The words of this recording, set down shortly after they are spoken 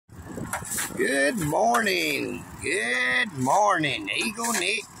Good morning. Good morning. Eagle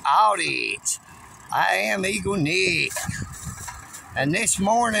Nick Audits. I am Eagle Nick. And this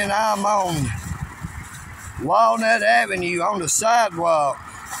morning I'm on Walnut Avenue on the sidewalk.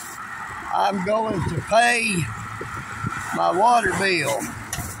 I'm going to pay my water bill.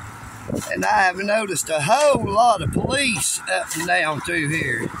 And I have noticed a whole lot of police up and down through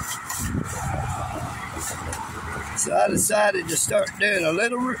here. So I decided to start doing a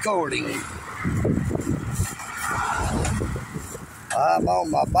little recording. I'm on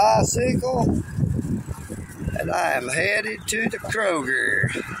my bicycle and I am headed to the Kroger.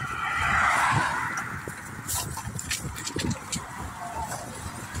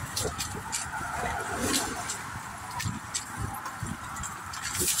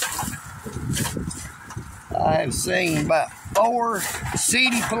 I have seen about 4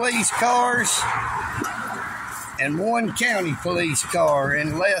 city police cars and 1 county police car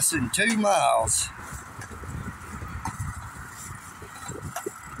in less than 2 miles.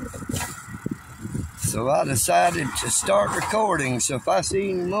 So I decided to start recording, so if I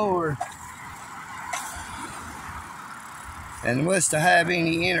see any more and was to have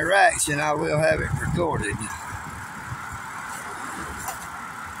any interaction, I will have it recorded.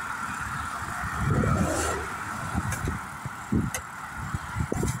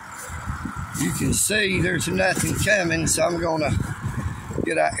 You can see there's nothing coming, so I'm gonna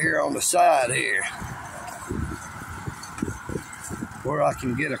get out here on the side here where I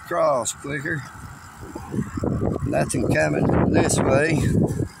can get across quicker. Nothing coming this way. You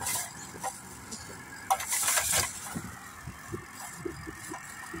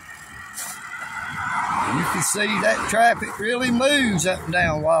can see that traffic really moves up and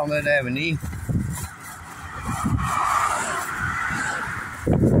down Walnut Avenue.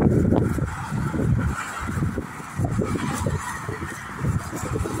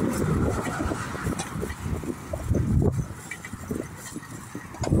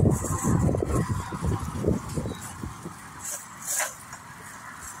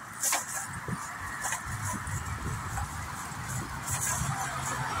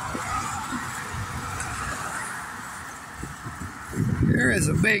 There is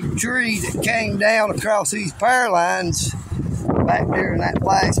a big tree that came down across these power lines back during that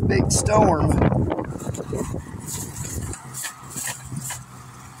last big storm.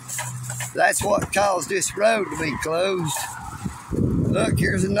 That's what caused this road to be closed. Look,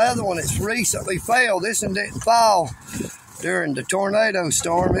 here's another one that's recently fell. This one didn't fall during the tornado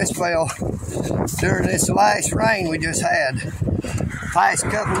storm. This fell during this last rain we just had. Past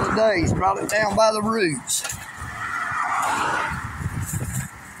couple of days brought it down by the roots.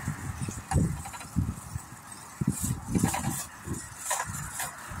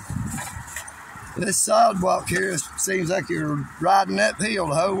 This sidewalk here seems like you're riding uphill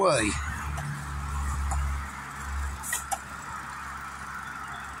the whole way.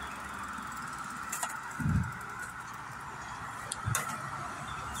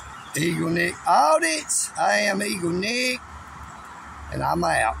 Eagle Nick Audits. I am Eagle Nick, and I'm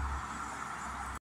out.